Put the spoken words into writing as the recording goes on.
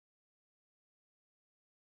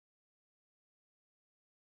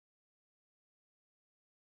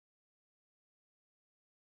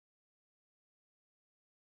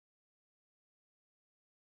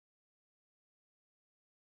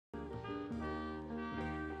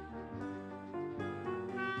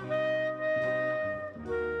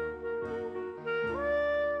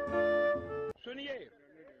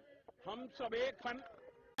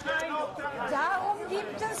Darum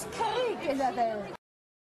gibt es Krieg in der Welt.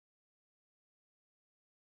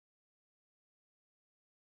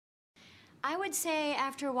 I would say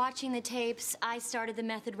after watching the tapes, I started the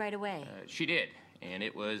method right away. She did, and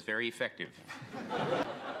it was very effective.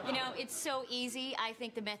 You know, it's so easy, I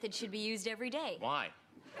think the method should be used every day. Why?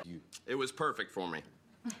 It was perfect for me.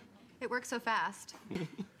 It works so fast.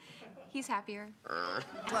 He's happier.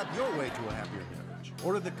 Slap your way to a happier marriage.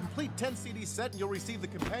 Order the complete 10-CD set and you'll receive the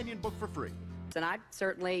companion book for free. And I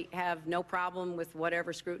certainly have no problem with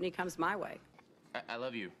whatever scrutiny comes my way. I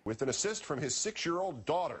love you. With an assist from his 6-year-old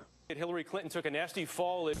daughter. Hillary Clinton took a nasty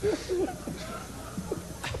fall.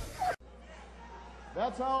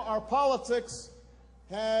 That's how our politics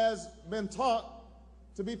has been taught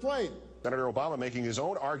to be played. Senator Obama making his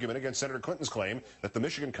own argument against Senator Clinton's claim that the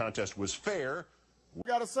Michigan contest was fair. I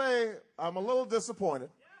gotta say, I'm a little disappointed.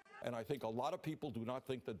 And I think a lot of people do not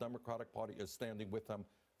think the Democratic Party is standing with them.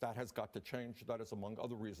 That has got to change. That is among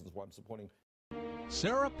other reasons why I'm supporting.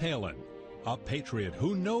 Sarah Palin, a patriot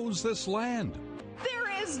who knows this land. There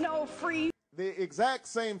is no free. The exact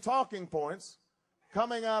same talking points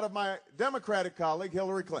coming out of my Democratic colleague,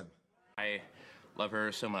 Hillary Clinton. I love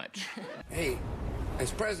her so much. Hey,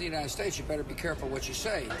 as President of the United States, you better be careful what you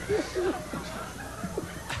say.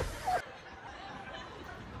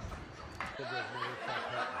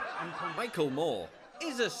 Michael Moore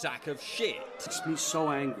is a sack of shit. It makes me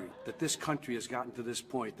so angry that this country has gotten to this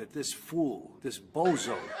point, that this fool, this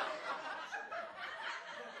bozo,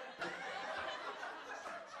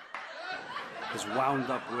 has wound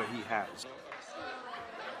up where he has.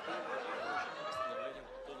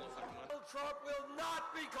 Donald Trump will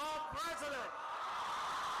not become president.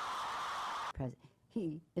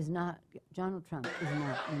 He is not, Donald Trump is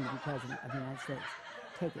not going to be president of the United States.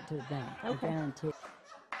 Take it to the bank. Okay. I guarantee.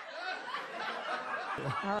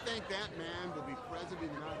 I think that man will be president of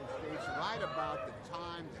the United States right about the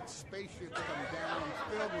time that spaceships come down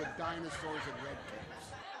filled with dinosaurs and red caps.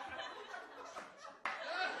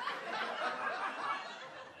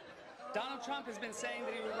 Donald Trump has been saying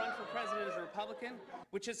that he would run for president as a Republican,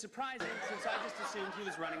 which is surprising since I just assumed he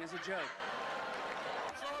was running as a joke.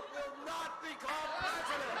 Trump will not become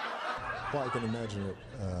president. Well, I can imagine it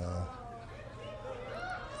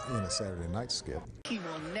in a Saturday night skit. He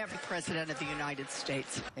will never be president of the United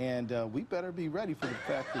States. And we better be ready for the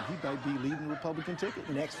fact that he might be leading the Republican ticket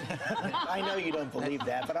next. I know you don't believe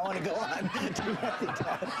that, but I want to go on.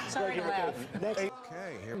 Sorry to laugh.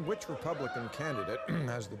 Okay, here. Which Republican candidate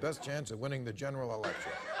has the best chance of winning the general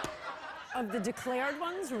election? Of the declared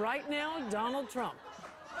ones, right now, Donald Trump.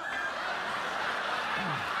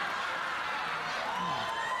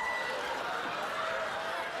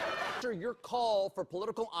 After your call for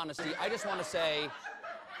political honesty, I just want to say,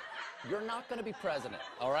 you're not going to be president,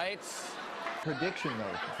 all right? Prediction,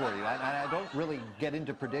 though, for you. I don't really get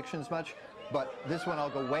into predictions much, but this one I'll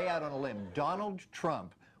go way out on a limb. Donald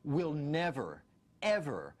Trump will never,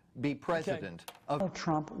 ever be president of... Donald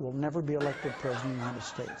Trump will never be elected president of the United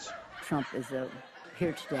States. Trump is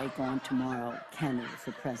here today, gone tomorrow, candidate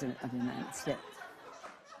for president of the United States.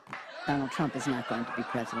 Donald Trump is not going to be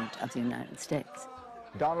president of the United States.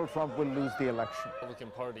 Donald Trump will lose the election.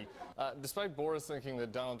 Republican Party. Despite Boris thinking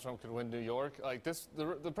that Donald Trump could win New York, like this,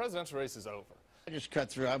 the presidential race is over. I just cut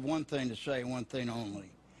through. I have one thing to say, one thing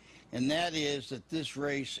only, and that is that this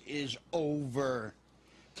race is over.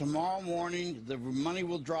 Tomorrow morning, the money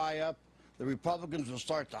will dry up. The Republicans will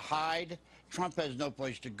start to hide. Trump has no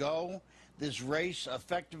place to go. This race,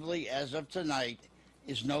 effectively, as of tonight,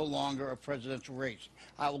 is no longer a presidential race.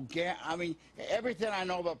 I mean, everything I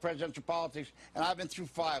know about presidential politics, and I've been through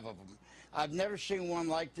 5 of them, I've never seen one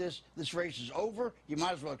like this. This race is over. You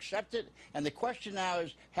might as well accept it. And the question now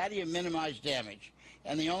is, how do you minimize damage?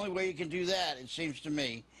 And the only way you can do that, it seems to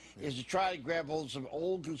me, is to try to grab hold of some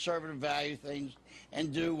old conservative value things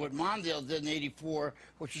and do what Mondale did in '84,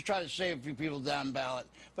 which is try to save a few people down ballot.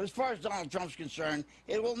 But as far as Donald Trump's concerned,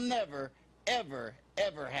 it will never, ever,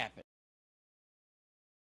 ever happen.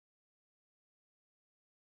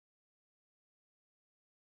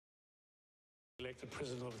 Elected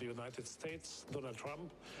President of the United States, Donald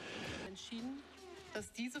Trump. Entschieden,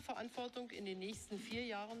 dass diese Verantwortung in den nächsten 4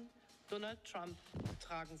 Jahren Donald Trump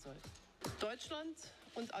tragen soll. Deutschland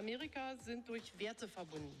und Amerika sind durch Werte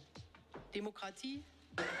verbunden. Demokratie,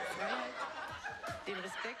 Freiheit, den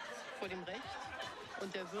Respekt vor dem Recht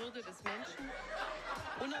und der Würde des Menschen,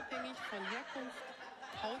 unabhängig von Herkunft,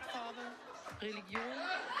 Hautfarbe, Religion,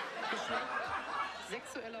 Geschlecht,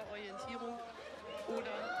 sexueller Orientierung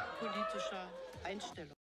oder politischer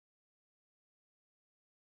Einstellung.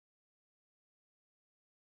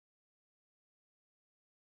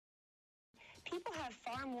 People have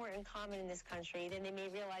far more in common in this country than they may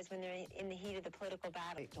realize when they're in the heat of the political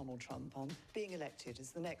battle. Donald Trump on being elected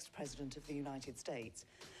as the next president of the United States.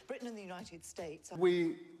 Britain and the United States...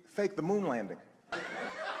 We faked the moon landing.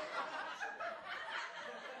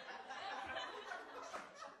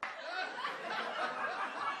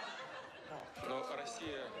 Но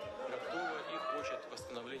Россия готова и хочет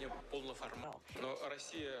восстановления полноформатных. Но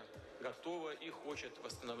Россия готова и хочет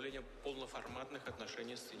восстановления полноформатных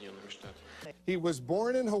отношений с Соединенными Штатами. He was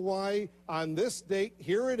born in Hawaii on this date.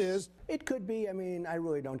 Here it is. It could be. I mean, I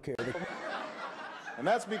really don't care. And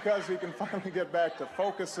that's because he can finally get back to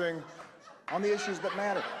focusing on the issues that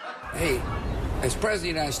matter. Hey, as President of the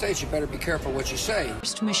United States, you better be careful what you say.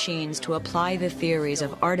 First machines to apply the theories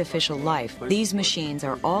of artificial life. These machines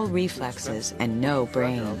are all reflexes and no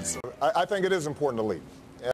brains. I think it is important to lead.